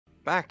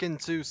back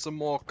into some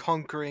more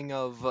conquering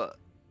of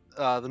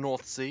the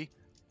North Sea.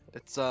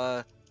 It's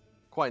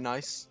quite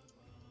nice.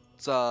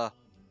 It's a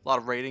lot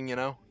of raiding, you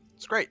know.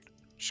 It's great.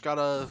 Just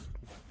gotta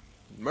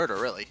murder,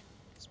 really.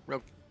 It's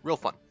real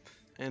fun.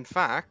 In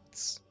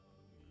fact,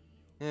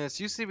 yes,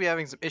 you seem to be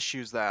having some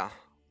issues there.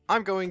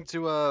 I'm going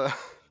to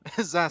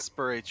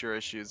exasperate your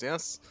issues.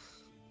 Yes,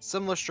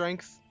 similar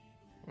strength.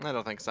 I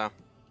don't think so.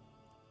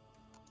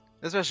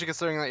 Especially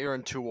considering that you're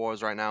in 2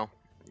 wars right now.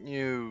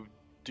 You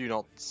do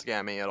not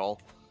scare me at all.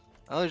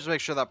 I'll just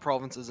make sure that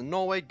province is in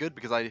Norway. Good,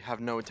 because I have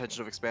no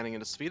intention of expanding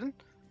into Sweden.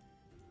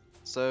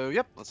 So,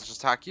 yep, let's just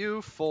attack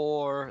you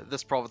for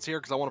this province here,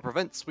 because I want to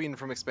prevent Sweden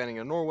from expanding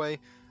into Norway,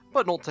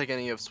 but not take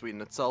any of Sweden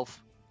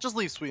itself. Just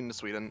leave Sweden to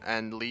Sweden,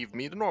 and leave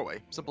me to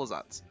Norway. Simple as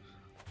that.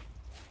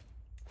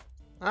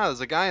 Ah, there's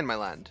a guy in my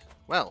land.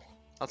 Well,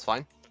 that's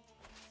fine.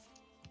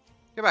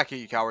 Get back here,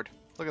 you coward.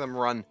 Look at them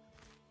run.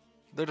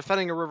 They're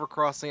defending a river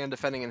crossing and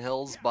defending in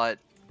hills, but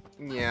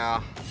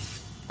yeah,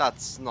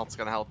 that's not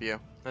going to help you.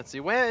 Let's see,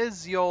 where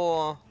is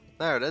your...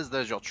 There it is,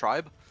 there's your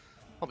tribe.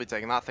 I'll be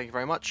taking that, thank you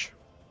very much.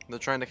 They're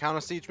trying to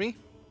counter-siege me?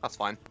 That's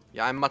fine.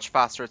 Yeah, I'm much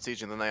faster at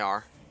sieging than they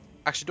are.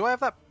 Actually, do I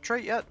have that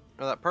trait yet?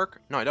 Or that perk?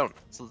 No, I don't.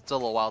 So it's still a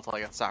little while till I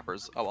get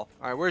sappers. Oh well.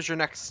 Alright, where's your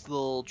next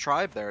little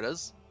tribe? There it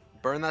is.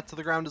 Burn that to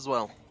the ground as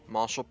well.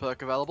 Martial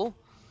perk available.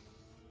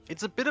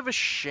 It's a bit of a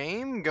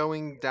shame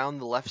going down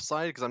the left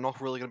side because I'm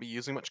not really going to be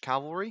using much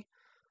cavalry.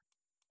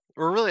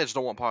 Or really, I just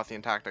don't want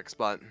Parthian tactics,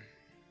 but...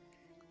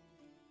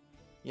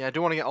 yeah, I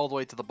do want to get all the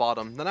way to the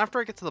bottom. Then after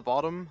I get to the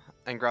bottom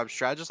and grab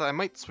strategist, I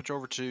might switch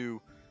over to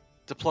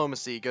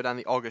diplomacy, go down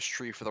the August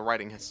tree for the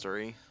writing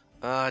history.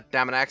 Damn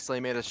it, I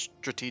accidentally made a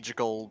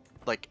strategical,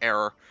 like,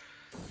 error.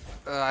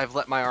 I've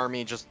let my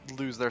army just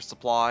lose their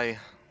supply.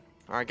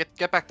 Alright,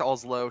 get back to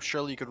Oslo.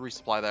 Surely you could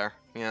resupply there.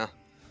 Yeah.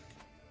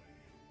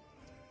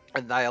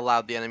 And I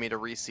allowed the enemy to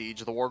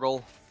re-siege the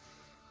Wargle.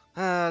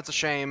 It's a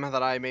shame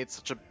that I made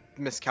such a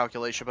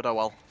miscalculation, but oh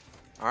well.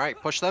 Alright,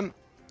 push them.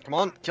 Come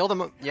on, kill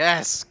them.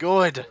 Yes,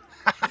 good.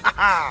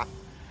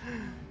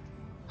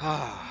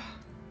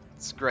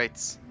 It's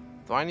great.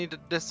 Do I need to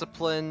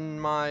discipline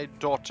my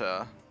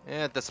daughter?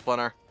 Yeah, discipline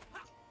her.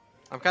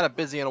 I'm kind of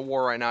busy in a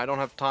war right now. I don't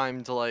have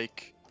time to,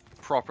 like,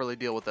 properly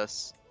deal with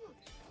this.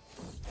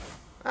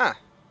 Ah,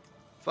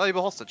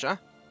 valuable hostage, huh?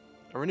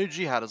 A renewed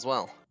jihad as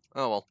well.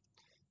 Oh well.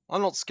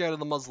 I'm not scared of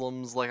the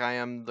Muslims like I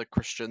am the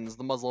Christians.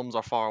 The Muslims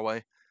are far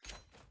away.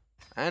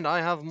 And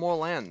I have more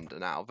land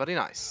now. Very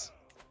nice.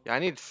 Yeah, I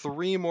need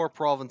 3 more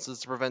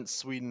provinces to prevent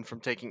Sweden from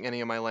taking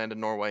any of my land in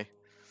Norway.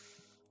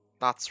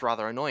 That's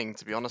rather annoying,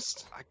 to be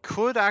honest. I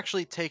could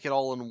actually take it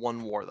all in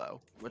one war,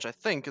 though, which I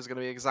think is going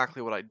to be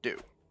exactly what I do.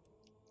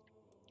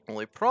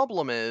 Only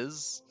problem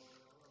is,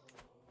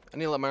 I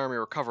need to let my army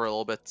recover a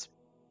little bit,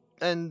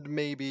 and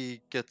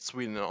maybe get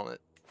Sweden on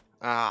it.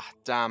 Ah,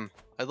 damn.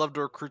 I'd love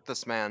to recruit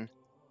this man.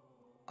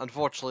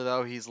 Unfortunately,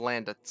 though, he's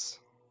landed.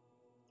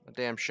 A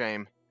damn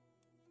shame.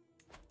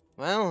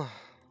 Well,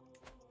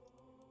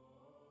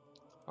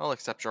 I'll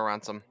accept your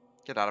ransom.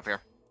 Get out of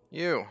here.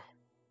 You.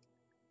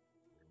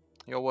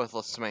 You're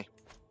worthless to me.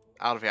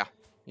 Out of here.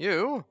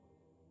 You?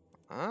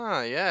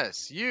 Ah,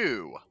 yes,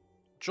 you.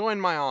 Join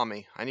my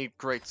army. I need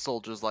great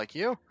soldiers like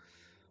you.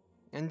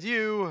 And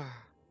you...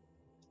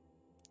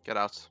 get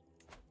out.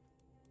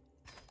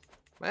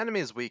 My enemy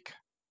is weak,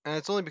 and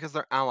it's only because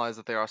they're allies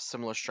that they are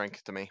similar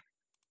strength to me.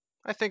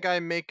 I think I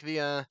make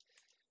the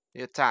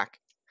attack.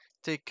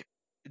 Take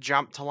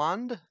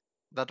Jamtland.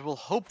 That will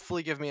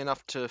hopefully give me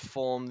enough to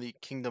form the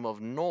Kingdom of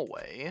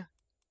Norway.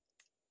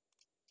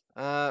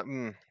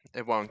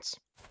 It won't.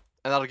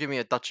 And that'll give me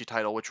a duchy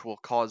title, which will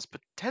cause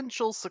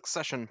potential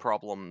succession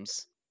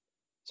problems.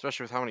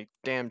 Especially with how many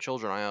damn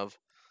children I have.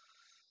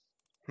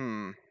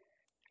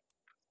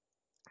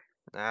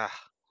 I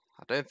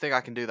don't think I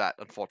can do that,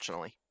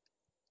 unfortunately.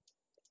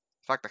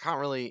 In fact, I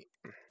can't really...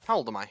 How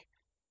old am I?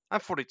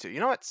 I'm 42. You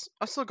know what?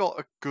 I've still got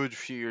a good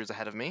few years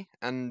ahead of me,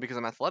 and because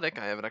I'm athletic,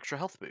 I have an extra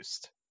health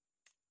boost.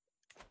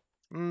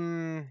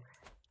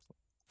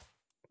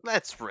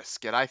 Let's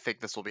risk it. I think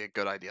this will be a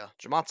good idea.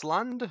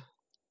 Jamatsland?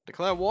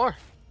 Declare war?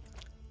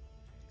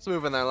 Let's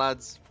move in there,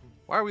 lads.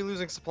 Why are we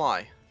losing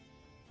supply?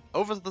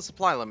 Over the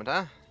supply limit,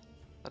 huh?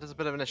 That is a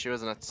bit of an issue,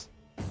 isn't it?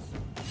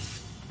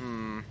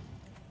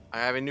 I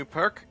have a new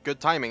perk. Good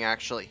timing,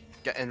 actually.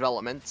 Get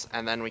envelopment,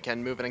 and then we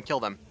can move in and kill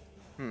them.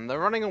 They're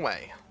running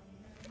away.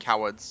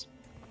 Cowards.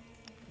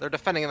 They're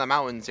defending in the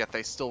mountains, yet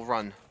they still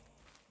run.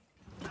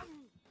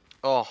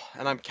 Oh,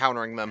 and I'm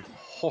countering them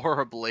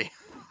horribly.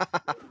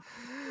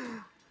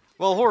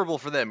 Well, horrible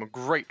for them,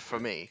 great for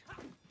me.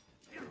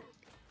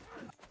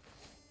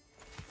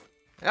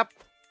 Yep,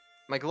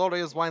 my glory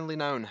is widely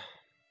known,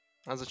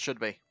 as it should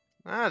be.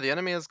 Ah, the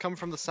enemy has come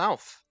from the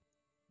south.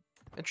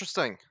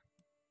 Interesting.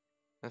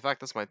 In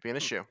fact, this might be an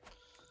issue.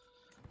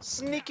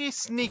 Sneaky,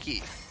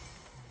 sneaky.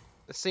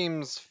 This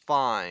seems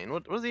fine.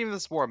 What is even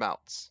this war about?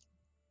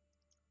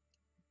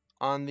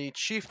 On the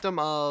chiefdom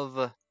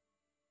of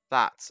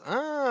that.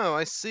 Oh,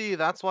 I see.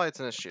 That's why it's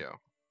an issue.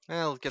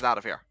 Well, get out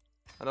of here.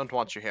 I don't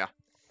want you here.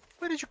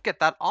 Where did you get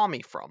that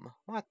army from?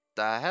 What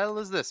the hell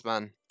is this,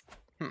 man?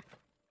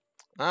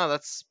 Ah,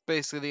 that's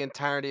basically the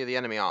entirety of the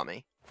enemy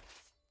army.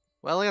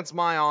 Well, against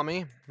my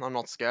army, I'm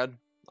not scared.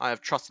 I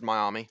have trust in my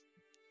army.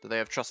 Do they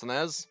have trust in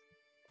theirs?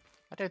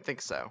 I don't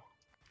think so.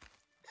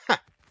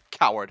 Ha!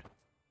 Coward.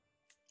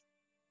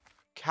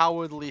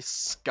 Cowardly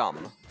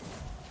scum.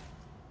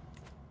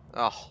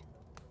 Oh,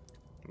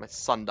 my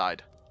son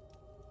died.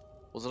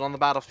 Was it on the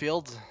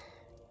battlefield?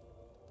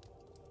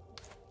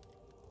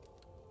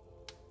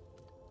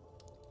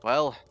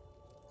 Well,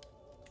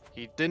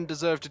 he didn't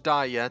deserve to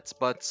die yet,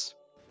 but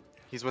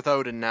he's with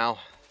Odin now.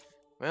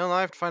 Well,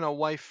 I have to find a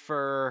wife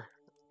for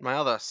my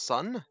other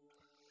son.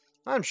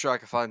 I'm sure I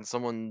can find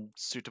someone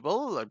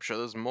suitable. I'm sure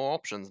there's more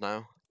options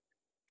now.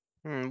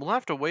 We'll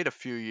have to wait a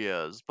few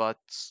years, but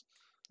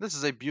this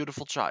is a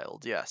beautiful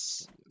child,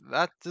 yes.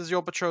 That is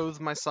your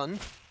betrothed, my son.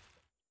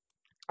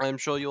 I'm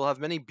sure you'll have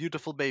many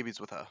beautiful babies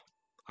with her.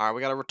 Alright,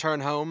 we gotta return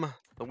home.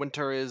 The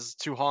winter is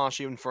too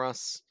harsh even for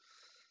us.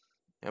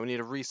 And we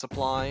need a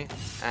resupply.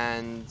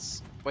 And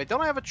wait,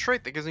 don't I have a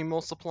trait that gives me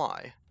more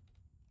supply?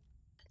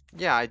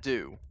 Yeah, I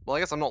do. Well, I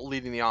guess I'm not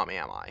leading the army,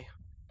 am I?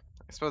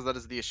 I suppose that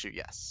is the issue,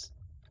 yes.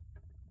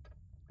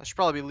 I should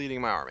probably be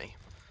leading my army.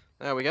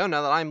 There we go,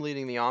 now that I'm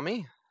leading the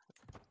army,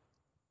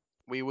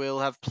 we will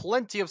have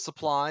plenty of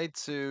supply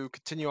to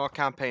continue our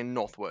campaign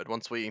northward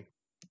once we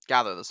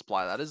gather the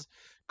supply, that is.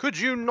 Could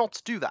you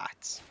not do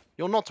that?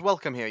 You're not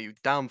welcome here, you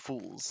damn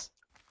fools.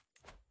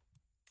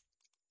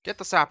 Get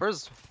the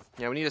sappers.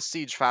 Yeah, we need a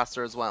siege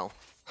faster as well.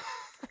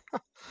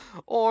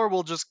 Or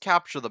we'll just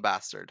capture the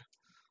bastard.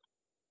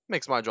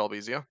 Makes my job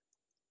easier.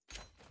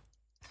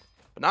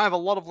 But now I have a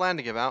lot of land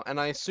to give out, and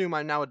I assume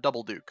I'm now a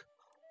double duke.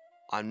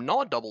 I'm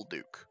not a double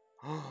duke.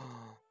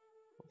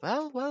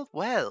 Well, well,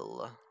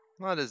 well.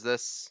 What is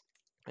this?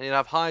 I need to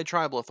have high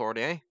tribal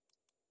authority, eh?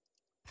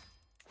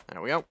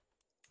 There we go.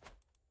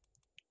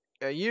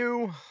 Yeah,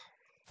 you...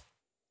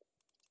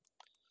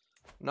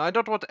 No, I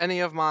don't want any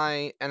of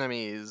my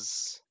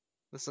enemies.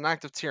 This is an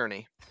act of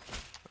tyranny.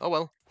 Oh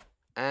well.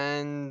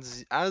 And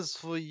as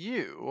for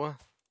you...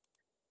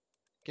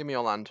 Give me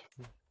your land.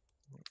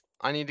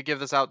 I need to give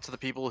this out to the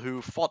people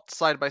who fought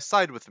side by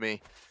side with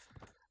me.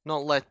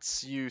 Not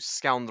let you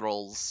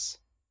scoundrels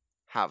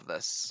have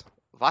this.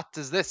 What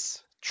is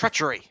this?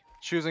 Treachery!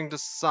 Choosing to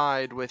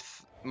side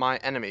with my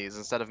enemies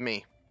instead of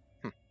me.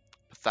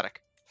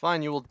 Pathetic.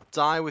 Fine, you will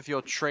die with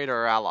your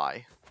traitor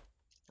ally.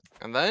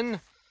 And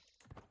then...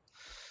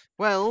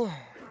 Well...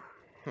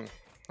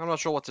 I'm not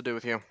sure what to do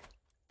with you.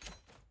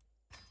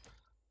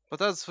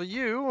 But as for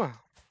you...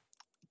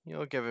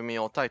 You're giving me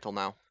your title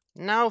now.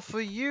 Now for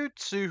you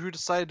two who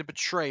decided to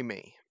betray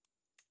me.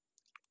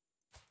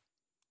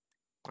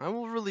 I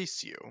will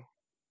release you.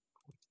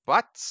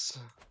 But...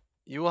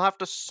 You will have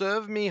to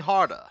serve me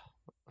harder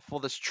for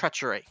this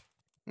treachery.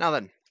 Now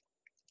then,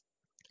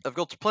 I've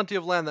got plenty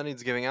of land that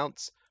needs giving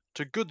out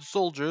to good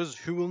soldiers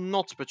who will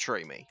not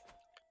betray me.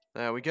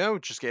 There we go,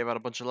 just gave out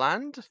a bunch of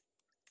land.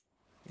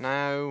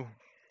 Now,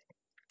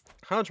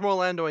 how much more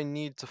land do I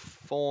need to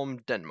form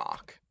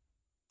Denmark?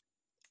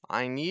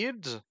 I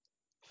need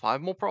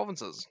 5 more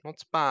provinces.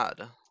 Not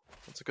bad.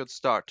 That's a good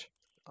start.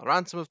 A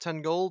ransom of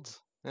 10 gold?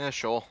 Yeah,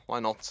 sure, why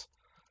not?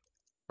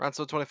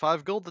 Ransom of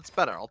 25 gold? That's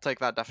better, I'll take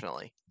that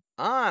definitely.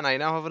 Ah, and I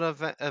now have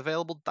an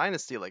available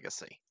dynasty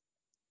legacy.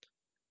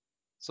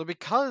 So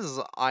because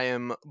I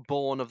am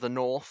born of the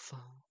north,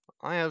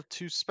 I have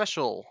 2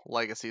 special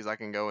legacies I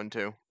can go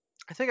into.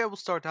 I think I will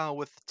start out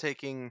with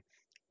taking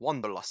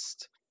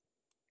Wanderlust.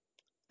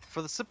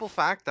 For the simple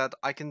fact that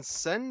I can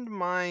send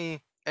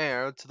my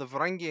heir to the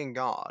Varangian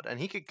god, and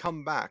he could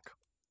come back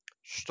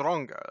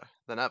stronger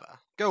than ever.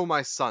 Go,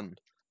 my son.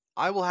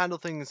 I will handle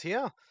things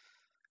here,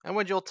 and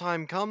when your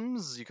time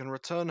comes, you can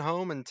return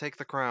home and take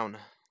the crown.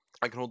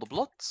 I can hold the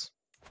blot.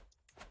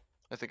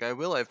 I think I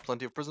will. I have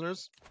plenty of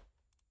prisoners.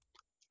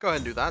 Go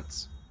ahead and do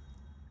that.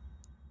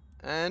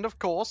 And of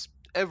course,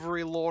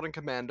 every lord and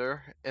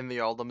commander in the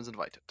earldom is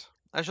invited.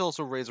 I shall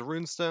also raise a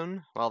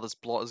runestone while this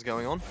blot is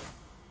going on.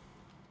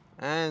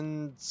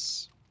 And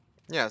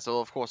yeah, so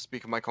I'll of course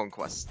speak of my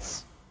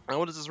conquests. And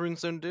what does this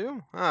runestone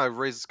do? Ah, it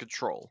raises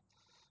control.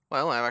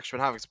 Well, I've actually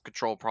been having some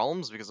control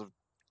problems because of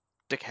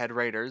dickhead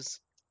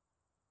raiders.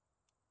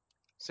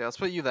 So yeah, let's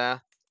put you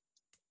there.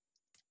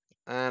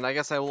 And I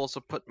guess I will also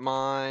put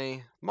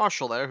my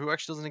marshal there, who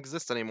actually doesn't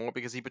exist anymore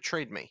because he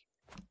betrayed me.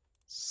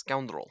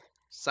 Scoundrel.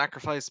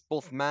 Sacrifice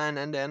both man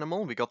and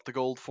animal. We got the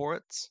gold for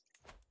it.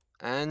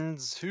 And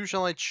who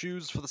shall I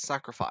choose for the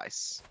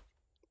sacrifice?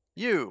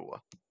 You.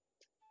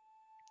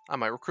 I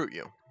might recruit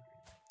you.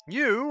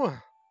 You.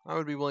 I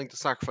would be willing to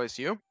sacrifice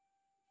you.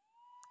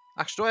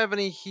 Actually, do I have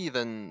any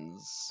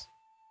heathens?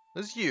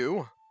 There's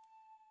you.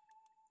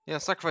 Yeah,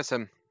 sacrifice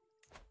him.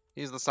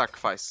 He's the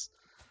sacrifice.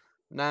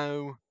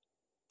 Now,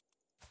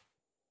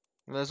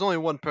 there's only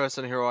one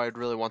person here I'd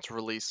really want to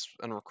release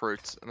and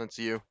recruit, and that's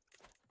you.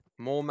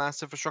 More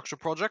mass infrastructure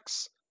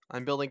projects.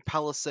 I'm building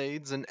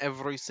palisades in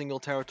every single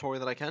territory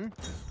that I can.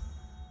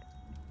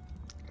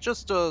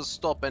 Just to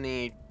stop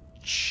any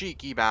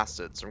cheeky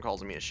bastards from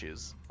causing me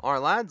issues.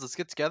 Alright lads, let's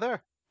get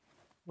together.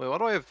 Wait, why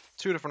do I have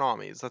 2 different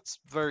armies? That's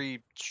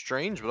very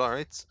strange, but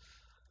alright.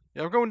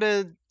 Yeah, we're going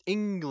to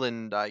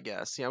England, I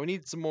guess. Yeah, we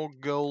need some more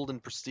gold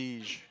and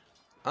prestige.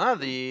 Ah,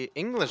 the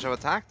English have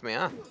attacked me,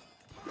 huh?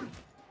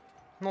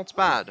 Not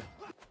bad.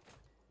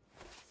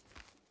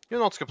 You're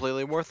not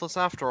completely worthless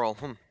after all,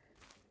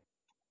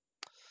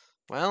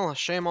 Well,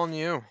 shame on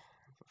you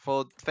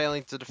for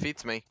failing to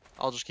defeat me.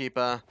 I'll just keep,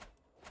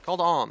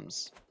 called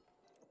arms.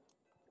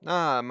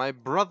 Ah, my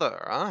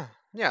brother, huh?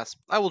 Yes,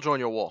 I will join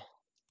your war.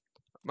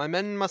 My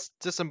men must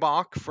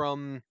disembark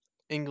from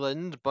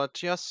England,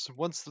 but yes,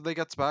 once they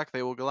get back,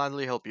 they will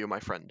gladly help you, my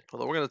friend.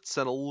 Although we're gonna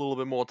spend a little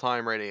bit more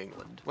time raiding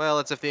England. Well,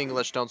 that's if the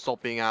English don't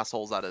stop being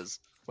assholes, that is.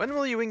 When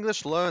will you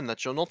English learn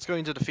that you're not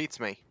going to defeat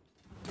me?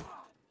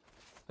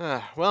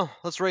 Well,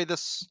 let's raid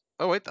this.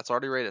 Oh wait, that's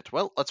already raided.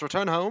 Well, let's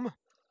return home.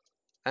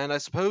 And I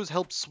suppose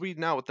help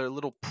Sweden out with their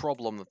little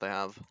problem that they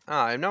have.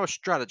 Ah, I'm now a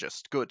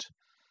strategist. Good.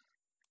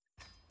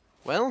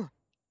 Well,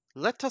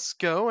 let us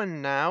go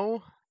and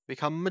now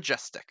become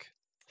majestic.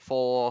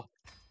 For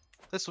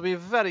this will be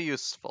very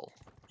useful.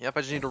 Yep,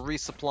 I just need to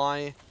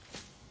resupply.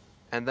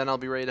 And then I'll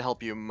be ready to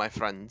help you, my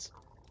friends.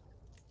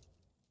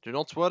 Do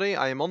not worry,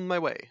 I am on my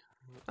way.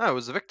 Oh, it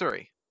was a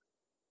victory.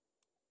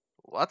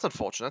 Well, that's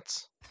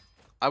unfortunate.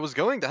 I was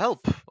going to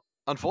help.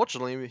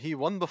 Unfortunately, he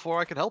won before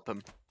I could help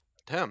him.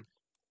 Damn.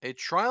 A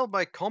trial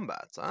by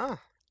combat, ah?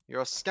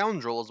 You're a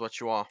scoundrel is what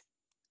you are.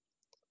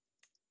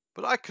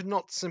 But I could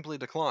not simply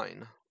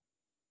decline.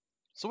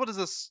 So what is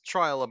this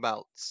trial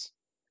about?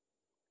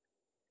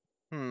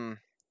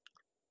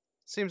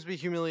 Seems to be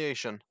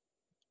humiliation.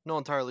 Not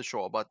entirely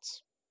sure, but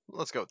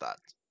let's go with that.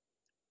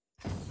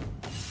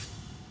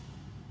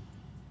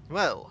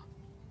 Well.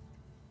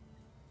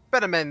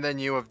 Better men than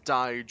you have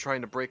died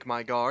trying to break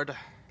my guard.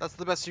 That's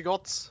the best you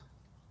got?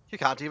 You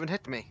can't even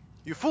hit me.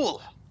 You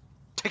fool!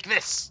 Take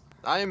this!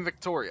 I am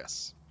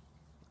victorious.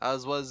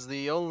 As was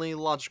the only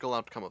logical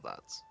outcome of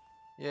that.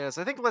 Yes,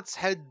 I think let's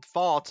head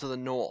far to the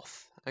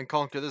north and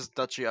conquer this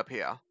duchy up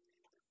here.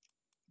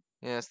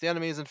 Yes, the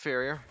enemy is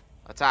inferior.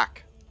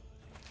 Attack.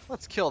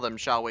 Let's kill them,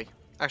 shall we?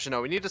 Actually,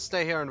 no, we need to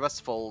stay here in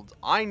Vestfold.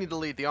 I need to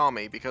lead the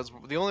army because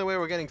the only way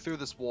we're getting through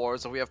this war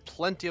is if we have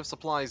plenty of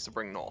supplies to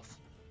bring north.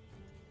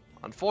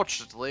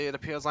 Unfortunately, it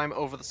appears I'm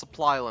over the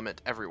supply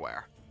limit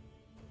everywhere.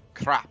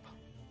 Crap.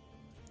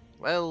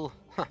 Well,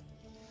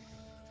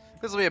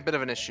 this will be a bit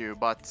of an issue,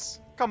 but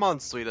come on,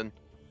 Sweden.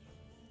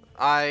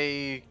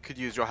 I could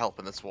use your help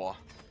in this war.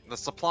 The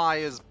supply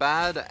is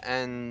bad,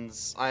 and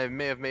I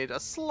may have made a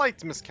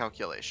slight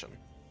miscalculation.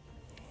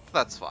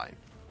 That's fine.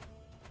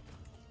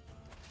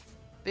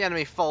 The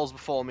enemy falls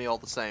before me all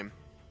the same.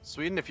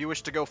 Sweden, if you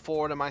wish to go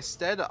forward in my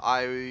stead,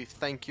 I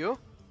thank you.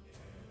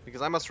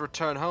 Because I must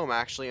return home,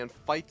 actually, and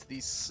fight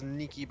these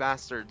sneaky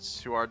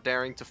bastards who are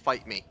daring to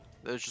fight me.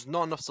 There's just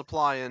not enough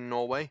supply in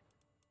Norway.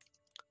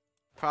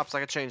 Perhaps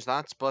I could change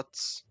that,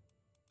 but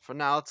for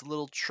now it's a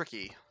little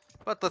tricky.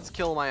 But let's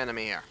kill my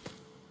enemy here.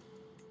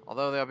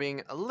 Although they are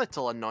being a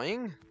little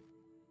annoying.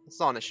 It's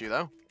not an issue,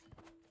 though.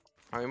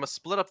 Alright, we must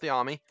split up the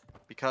army,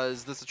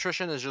 because this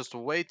attrition is just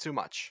way too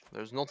much.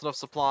 There's not enough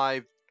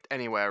supply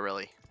anywhere,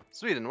 really.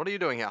 Sweden, what are you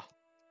doing here?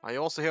 Are you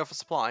also here for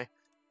supply?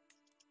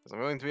 Because I'm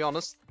going to be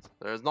honest,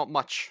 there's not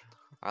much.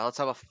 Alright, let's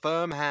have a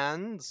firm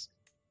hand.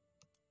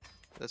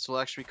 This will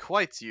actually be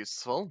quite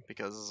useful,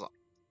 because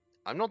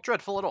I'm not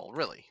dreadful at all,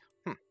 really.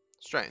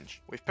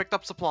 Strange. We've picked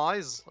up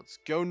supplies. Let's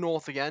go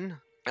north again.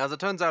 As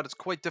it turns out, it's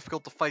quite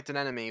difficult to fight an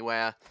enemy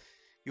where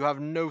you have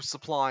no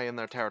supply in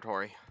their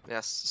territory.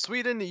 Yes,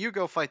 Sweden, you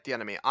go fight the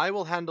enemy. I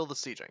will handle the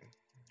sieging.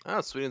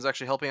 Oh, Sweden's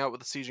actually helping out with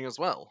the sieging as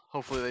well.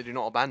 Hopefully they do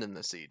not abandon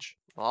the siege.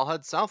 Well, I'll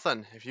head south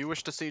then. If you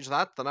wish to siege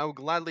that, then I will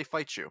gladly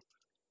fight you.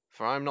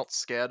 For I'm not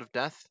scared of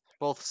death.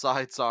 Both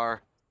sides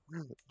are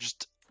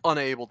just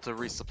unable to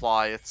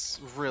resupply. It's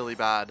really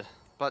bad.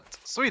 But,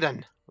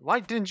 Sweden,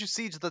 why didn't you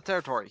siege the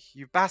territory,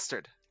 you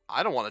bastard?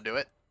 I don't want to do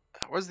it.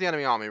 Where's the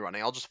enemy army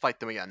running? I'll just fight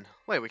them again.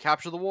 Wait, we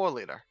captured the war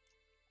leader.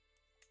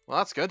 Well,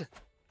 that's good.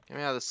 Get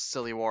me out of this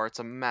silly war. It's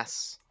a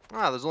mess.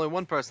 Ah, there's only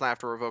one person I have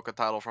to revoke a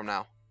title from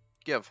now.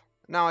 Give.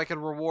 Now I can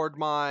reward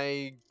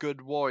my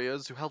good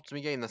warriors who helped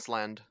me gain this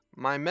land.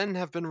 My men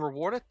have been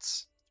rewarded.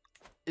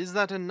 Is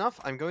that enough?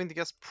 I'm going to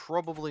guess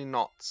probably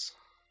not.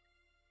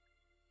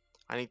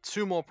 I need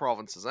 2 more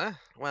provinces, eh?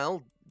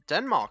 Well,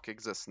 Denmark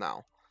exists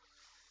now.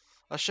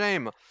 A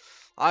shame.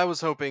 I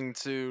was hoping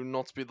to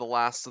not be the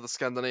last of the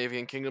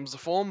Scandinavian kingdoms to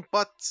form,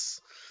 but,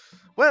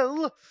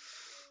 well,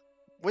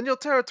 when your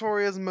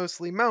territory is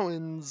mostly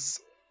mountains,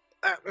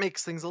 that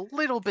makes things a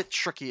little bit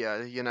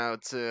trickier, you know,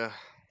 to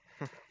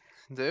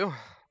do.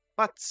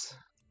 But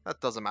that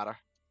doesn't matter.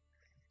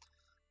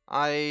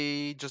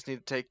 I just need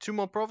to take 2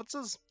 more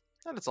provinces,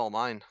 and it's all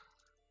mine.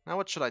 Now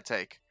what should I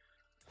take?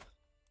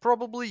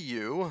 Probably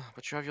you,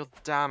 but you have your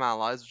damn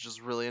allies, which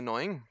is really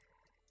annoying.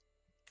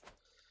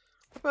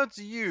 What about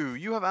you?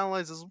 You have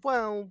allies as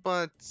well,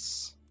 but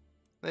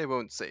they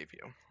won't save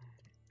you.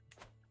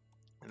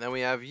 And then we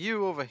have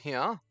you over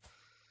here,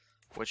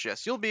 which,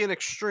 yes, you'll be an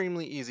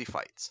extremely easy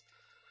fight.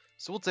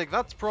 So we'll take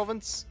that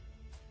province,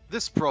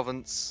 this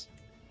province,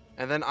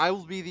 and then I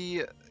will be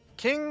the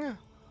king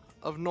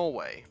of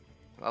Norway.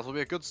 That will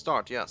be a good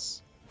start,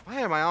 yes.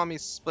 Why are my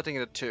armies splitting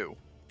into 2?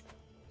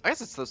 I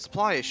guess it's the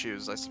supply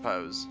issues, I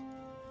suppose.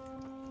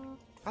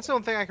 That's the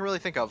only thing I can really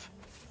think of.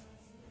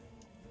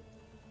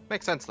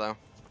 Makes sense, though.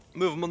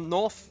 Move them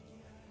north.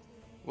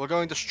 We're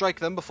going to strike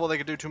them before they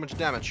can do too much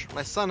damage.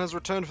 My son has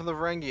returned from the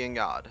Varangian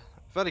Guard.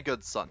 Very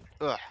good, son.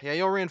 Ugh, yeah,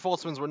 your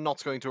reinforcements were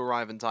not going to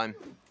arrive in time.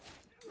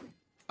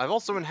 I've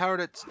also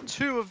inherited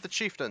 2 of the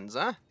chieftains,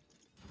 eh?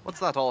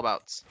 What's that all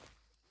about?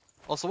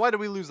 Also, why did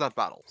we lose that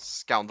battle?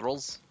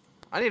 Scoundrels.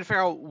 I need to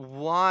figure out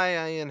why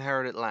I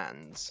inherited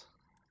lands.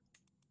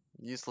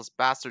 Useless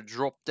bastard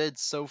dropped dead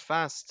so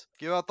fast.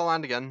 Give out the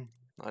land again.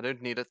 I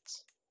don't need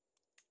it.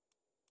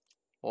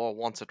 Or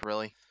want it,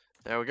 really.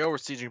 There we go, we're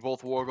sieging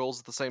both war goals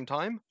at the same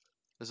time.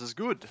 This is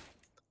good.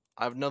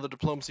 I have another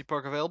diplomacy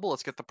perk available.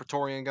 Let's get the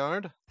Praetorian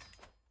Guard.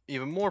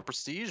 Even more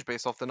prestige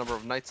based off the number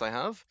of knights I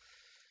have.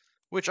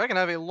 Which I can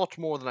have a lot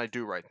more than I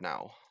do right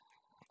now.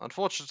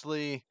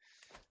 Unfortunately,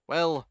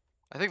 well,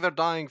 I think they're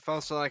dying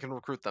faster than I can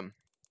recruit them.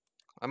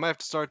 I might have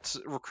to start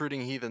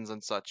recruiting heathens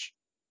and such.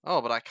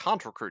 Oh, but I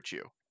can't recruit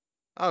you.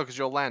 Oh, because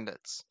you'll land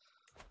it.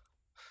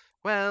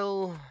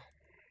 Well,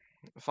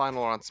 fine,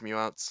 I'll ransom you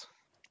out.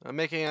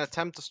 Making an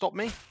attempt to stop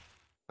me?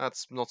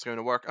 That's not going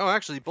to work. Oh,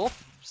 actually,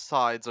 both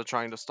sides are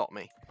trying to stop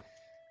me.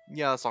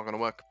 Yeah, that's not going to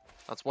work.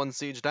 That's 1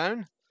 siege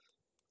down.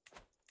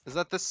 Is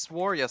that this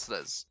war? Yes,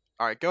 it is.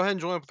 Alright, go ahead and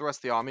join up with the rest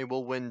of the army.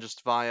 We'll win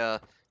just via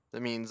the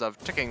means of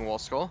ticking war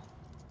score.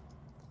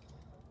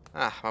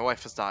 Ah, my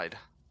wife has died.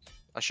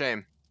 A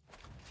shame.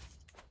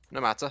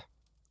 No matter.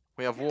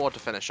 We have war to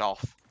finish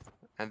off.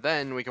 And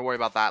then we can worry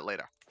about that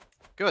later.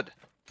 Good.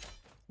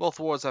 Both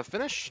wars have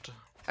finished.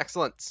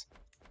 Excellent.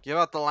 Give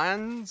out the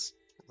lands.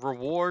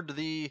 Reward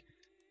the...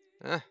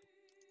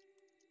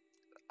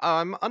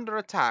 I'm under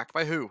attack.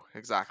 By who,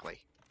 exactly?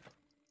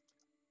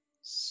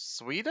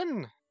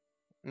 Sweden?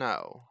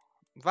 No.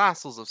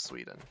 Vassals of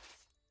Sweden.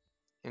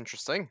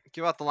 Interesting.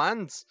 Give out the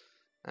lands.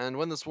 And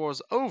when this war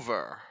is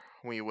over,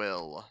 we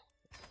will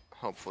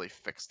hopefully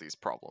fix these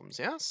problems,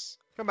 yes?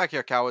 Come back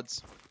here,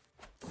 cowards.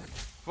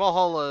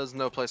 Valhalla is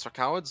no place for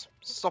cowards.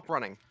 Stop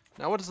running.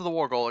 Now, what is the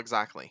war goal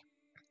exactly?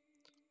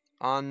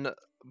 On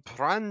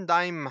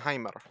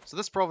Brandheimheimer. So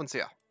this province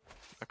here.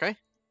 Okay?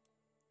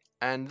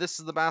 And this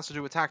is the bastard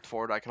who attacked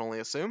for it, I can only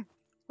assume.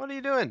 What are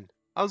you doing?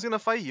 I was going to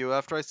fight you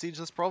after I siege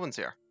this province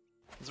here.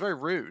 It's very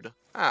rude.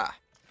 Ah,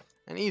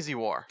 an easy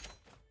war.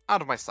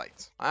 Out of my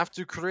sight. I have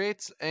to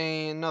create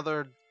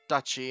another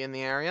duchy in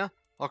the area.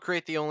 I'll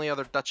create the only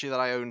other duchy that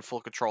I own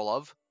full control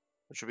of,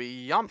 which would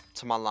be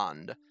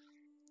Jämtland.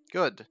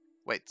 Good.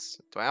 Wait,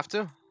 do I have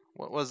to?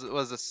 What was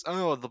this?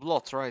 Oh, the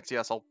blot, right,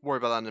 yes, I'll worry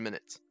about that in a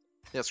minute.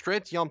 Yes,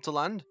 create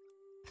Jämtland,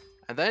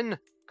 and then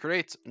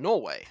create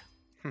Norway.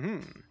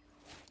 I'm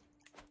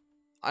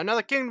now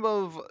the kingdom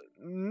of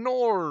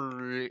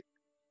Noregr.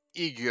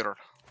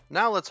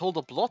 Now let's hold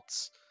a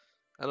blot,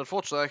 and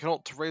unfortunately I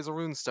cannot raise a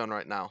runestone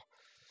right now.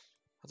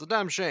 That's a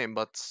damn shame,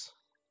 but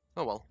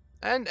oh well.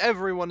 And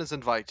everyone is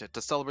invited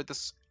to celebrate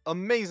this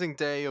amazing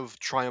day of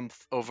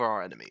triumph over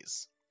our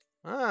enemies.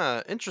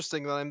 Ah,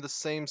 interesting that I'm the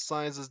same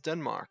size as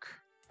Denmark.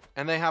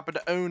 And they happen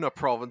to own a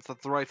province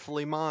that's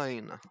rightfully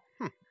mine.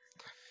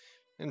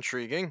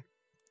 Intriguing.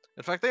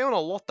 In fact, they own a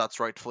lot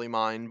that's rightfully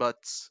mine, but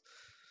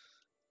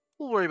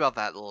we'll worry about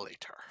that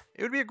later.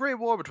 It would be a great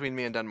war between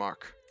me and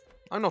Denmark.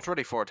 I'm not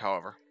ready for it,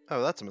 however.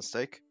 Oh, that's a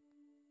mistake.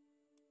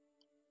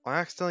 I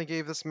accidentally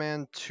gave this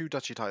man 2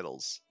 duchy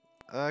titles.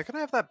 Can I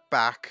have that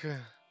back?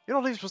 You're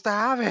not even supposed to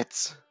have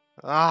it!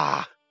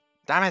 Ah,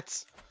 damn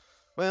it!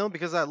 Well,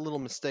 because of that little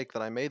mistake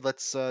that I made,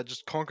 let's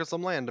just conquer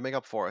some land to make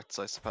up for it,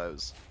 I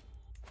suppose.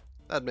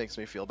 That makes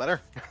me feel better.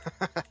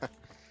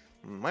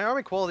 My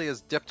army quality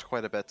has dipped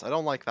quite a bit. I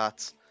don't like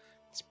that.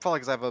 It's probably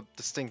because I have a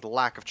distinct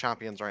lack of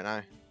champions right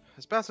now.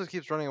 This bastard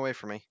keeps running away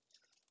from me.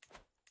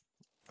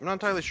 I'm not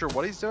entirely sure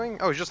what he's doing.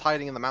 Oh, he's just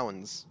hiding in the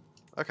mountains.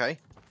 Okay.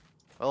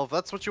 Well, if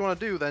that's what you want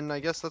to do, then I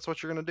guess that's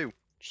what you're going to do.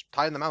 Just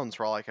hide in the mountains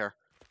for all I care.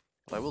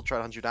 But I will try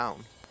to hunt you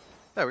down.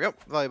 There we go.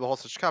 Valuable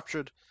hostage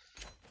captured.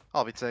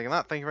 I'll be taking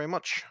that. Thank you very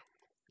much.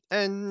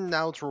 And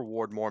now to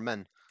reward more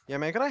men. Yeah,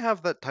 man, can I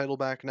have that title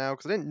back now?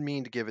 Because I didn't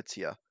mean to give it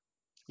to you.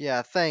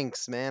 Yeah,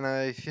 thanks,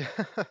 man.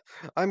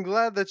 I'm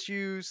glad that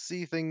you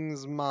see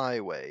things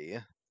my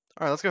way.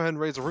 Alright, let's go ahead and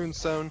raise a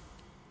runestone.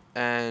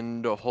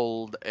 And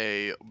hold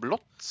a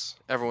blot.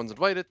 Everyone's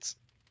invited.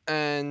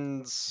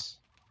 And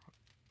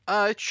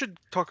it should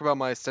talk about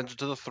my ascension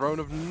to the throne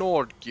of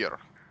Noregr.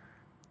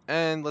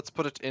 And let's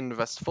put it in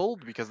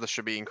Vestfold, because this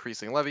should be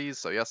increasing levies,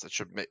 so yes, it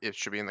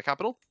should be in the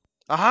capital.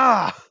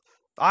 Aha!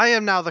 I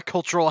am now the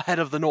cultural head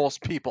of the Norse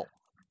people.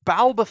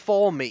 Bow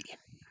before me.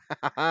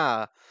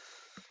 Haha.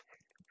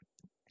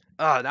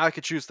 Now I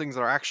could choose things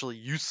that are actually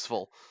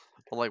useful.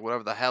 Like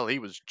whatever the hell he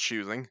was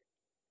choosing.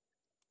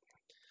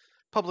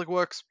 Public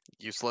works,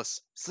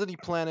 useless. City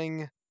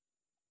planning,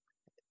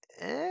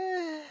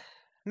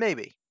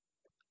 maybe.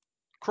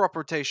 Crop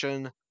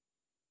rotation,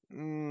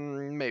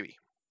 maybe.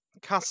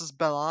 Casus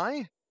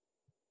Belli?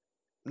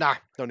 Nah,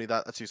 don't need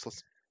that, that's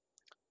useless.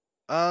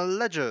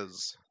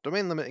 Ledgers.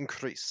 Domain limit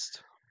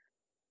increased.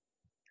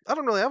 I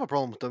don't really have a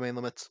problem with domain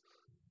limits.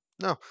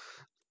 No.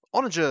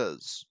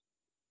 Onagers.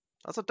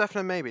 That's a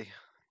definite maybe.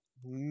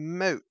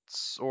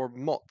 Moats or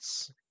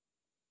mots.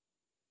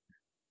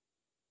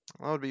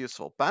 That would be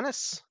useful.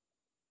 Banis?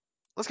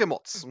 Let's get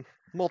mots.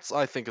 Mots,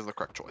 I think, is the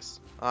correct choice.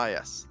 Ah,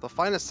 yes. The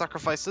finest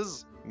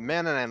sacrifices,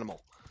 man and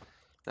animal.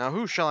 Now,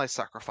 who shall I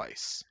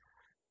sacrifice?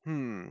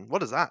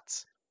 What is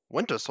that?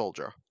 Winter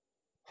soldier.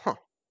 Huh.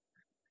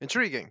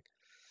 Intriguing.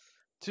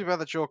 Too bad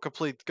that you're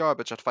complete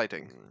garbage at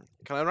fighting.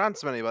 Can I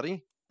ransom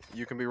anybody?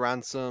 You can be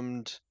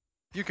ransomed.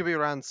 You can be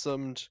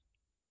ransomed.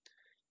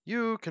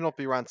 You cannot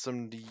be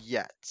ransomed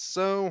yet.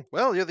 So,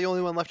 well, you're the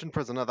only one left in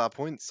prison at that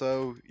point,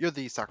 so you're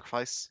the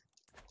sacrifice.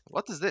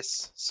 What is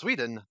this?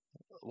 Sweden?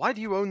 Why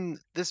do you own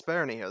this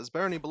barony? This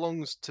barony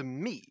belongs to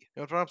me. It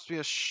would perhaps be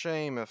a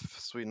shame if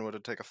Sweden were to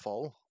take a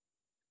fall.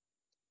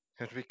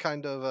 It would be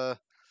kind of,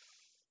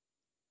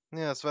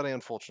 yeah, it's very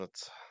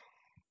unfortunate.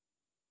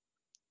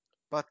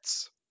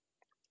 But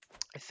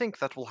I think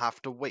that will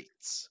have to wait.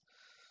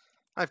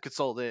 I've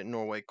consolidated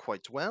Norway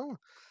quite well,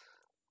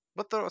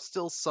 but there are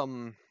still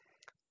some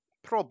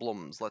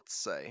problems, let's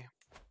say.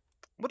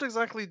 What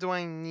exactly do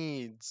I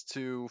need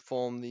to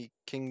form the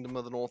Kingdom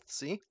of the North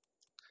Sea?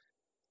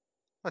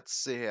 Let's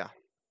see here.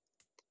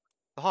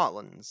 The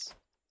Heartlands.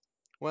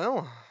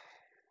 Well,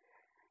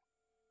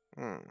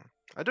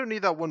 I don't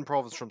need that one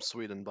province from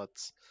Sweden, but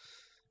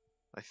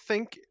I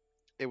think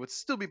it would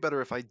still be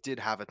better if I did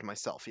have it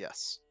myself,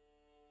 yes.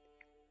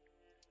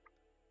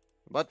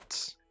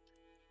 But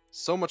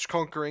so much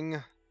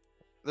conquering.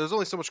 There's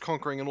only so much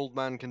conquering an old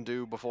man can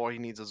do before he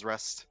needs his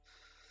rest.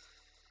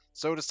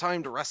 So it is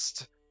time to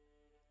rest.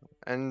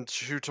 And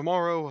to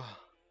tomorrow,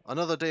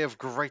 another day of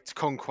great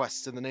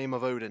conquest in the name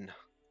of Odin.